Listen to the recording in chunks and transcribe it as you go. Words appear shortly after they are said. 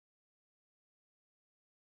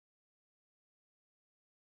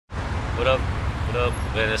What up? What up,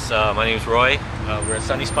 Venice? My name is Roy. We're at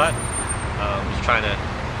Sunny Spot. Just trying to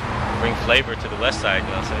bring flavor to the west side,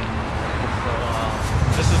 you know what I'm saying? So,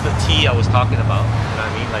 this is the tea I was talking about, you know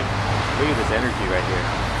what I mean? Like, look at this energy right here.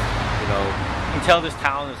 You know, you can tell this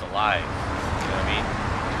town is alive, you know what I mean?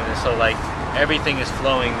 And so, like, everything is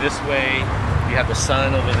flowing this way. You have the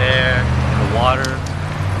sun over there, and the water.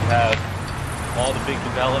 You have all the big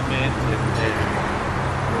development, and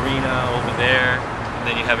marina over there. And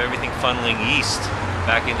then you have everything funneling east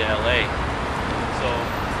back into LA. So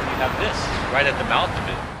you have this right at the mouth of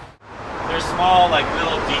it. There's small, like,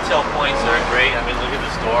 little detail points that are great. I mean, look at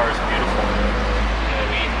this door, it's beautiful. You know what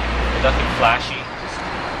I mean? Nothing flashy, just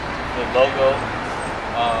the logo.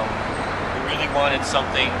 We really wanted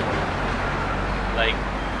something like,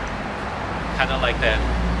 kind of like that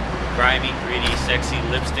grimy, gritty, sexy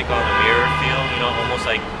lipstick on a mirror feel. You know, almost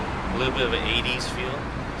like a little bit of an 80s feel.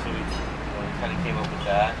 So we kind of came up with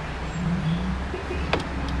that.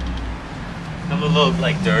 A little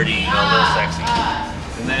like dirty, you know, a little sexy.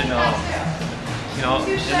 And then, you know,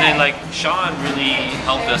 and then like Sean really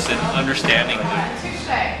helped us in understanding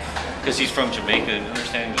because he's from Jamaica, and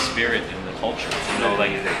understanding the spirit and the culture. You know,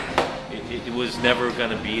 like it was never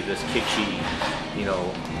gonna be this kitschy, you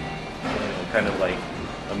know, kind of like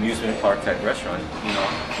amusement park type restaurant. You know,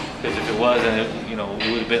 because if it was, then it, you know,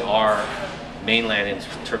 it would have been our mainland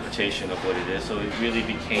interpretation of what it is. So it really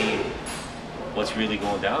became what's really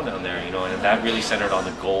going down there, you know, and that really centered on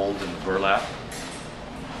the gold and the burlap,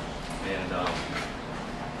 and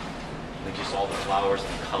like just all the flowers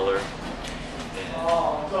and the color. And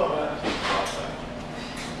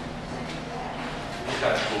it's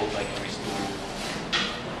kind of cool, like every school.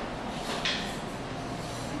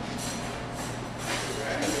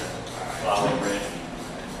 Flower print.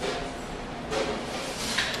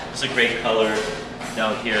 It's a great color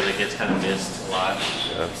down here that gets kind of missed a lot.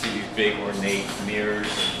 You see these big ornate mirrors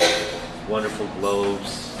and wonderful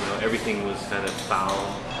globes. You know, everything was kind of found,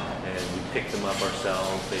 and we picked them up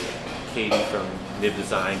ourselves. Katie from Nib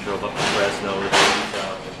Design drove up to Fresno to pick these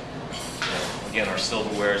up. And, again, our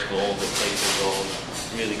silverware is gold, the plates are gold.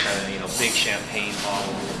 Really kind of, you know, big champagne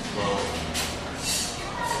bottle with globe.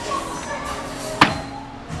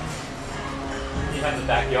 You have the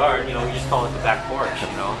backyard, you know, we just call it the back porch,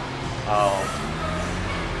 you know.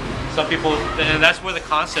 Some people, and that's where the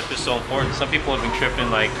concept is so important. Some people have been tripping,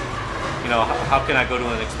 like, you know, how can I go to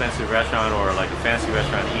an expensive restaurant or like a fancy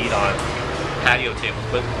restaurant and eat on patio tables?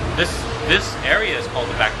 But this area is called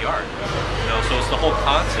the backyard, you know, so it's the whole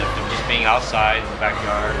concept of just being outside in the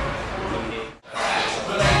backyard.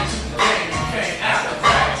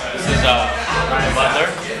 This is the butler.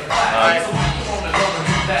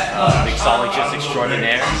 Mixologist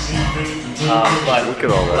extraordinaire. But look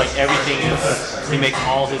at all that. Like everything is, he makes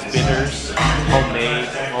all his bitters homemade,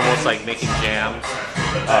 almost like making jams.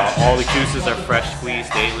 All the juices are fresh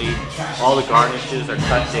squeezed daily. All the garnishes are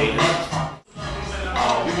cut daily.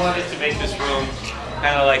 We wanted to make this room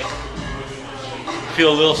kind of like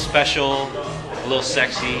feel a little special, a little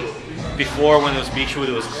sexy. Before, when it was Beachwood,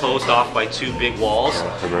 it was closed off by two big walls,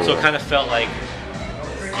 so it kind of felt like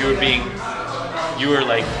you were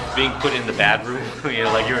like being put in the bad room, you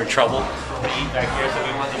know, like you're in trouble to eat back here. So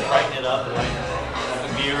we wanted to brighten it up, like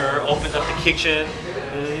the mirror, opened up the kitchen.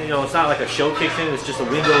 You know, it's not like a show kitchen, it's just a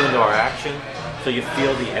window into our action. So you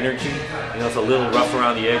feel the energy. You know, it's a little rough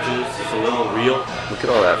around the edges, it's a little real. Look at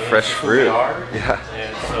all that fresh fruit. Yeah.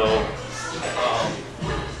 And so,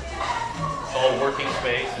 it's all working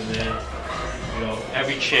space, and then, you know,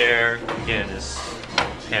 every chair, again, is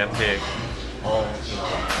handpicked, all, you know.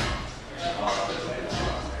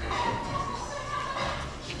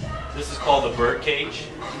 This is called the bird cage.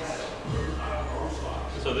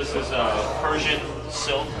 So this is Persian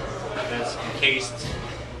silk that's encased,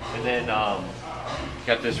 and then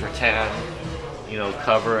got this rattan, you know,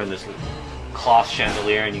 cover and this cloth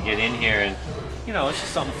chandelier, and you get in here, and you know, it's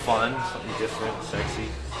just something fun, something different, sexy.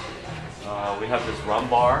 We have this rum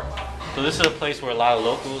bar. So this is a place where a lot of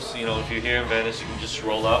locals, you know, if you're here in Venice, you can just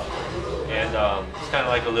roll up, and it's kind of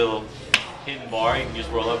like a little hidden bar. You can just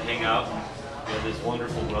roll up, hang out. We have this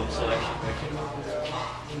wonderful rum selection back here.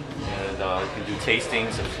 And you can do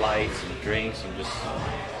tastings and flights and drinks, and you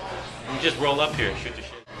just roll up here and shoot the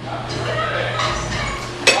shit. This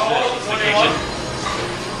is the kitchen.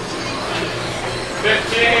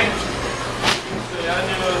 15.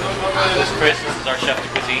 This is Chris. This is our chef de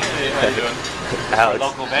cuisine. How you doing? Alex.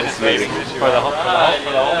 Local Venice, baby. For the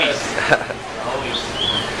homies.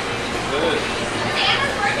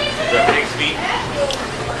 This is our pig's feet.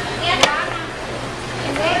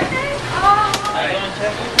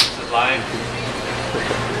 This is lion.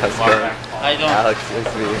 How's it Walk going? back. How you doing? Alex, nice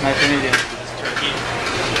to meet you. Nice to meet you. Turkey.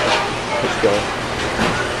 Let's go.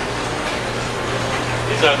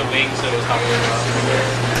 These are the wings that I was talking about.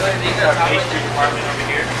 Our pastry department over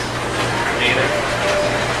here. Dana.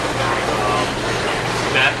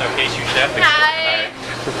 Matt, our pastry chef. Hi.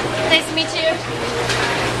 Nice to meet you.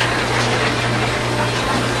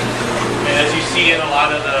 And as you see in a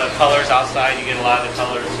lot of the colors outside, you get a lot of the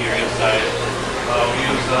colors here inside. We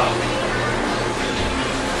use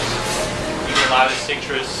a lot of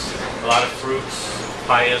citrus, a lot of fruits,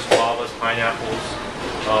 papayas, guavas, pineapples.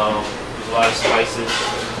 Use a lot of spices,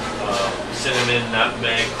 cinnamon,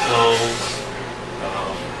 nutmeg, cloves,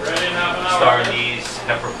 star anise,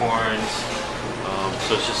 peppercorns.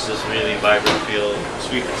 So it's just this really vibrant feel.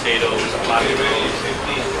 Sweet potatoes, avocados,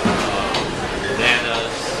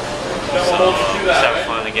 bananas. So just have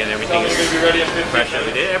fun again. Everything is fresh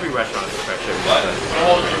every day. Every restaurant is fresh every day.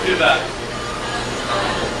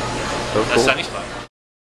 So That's cool. Sunny Spot.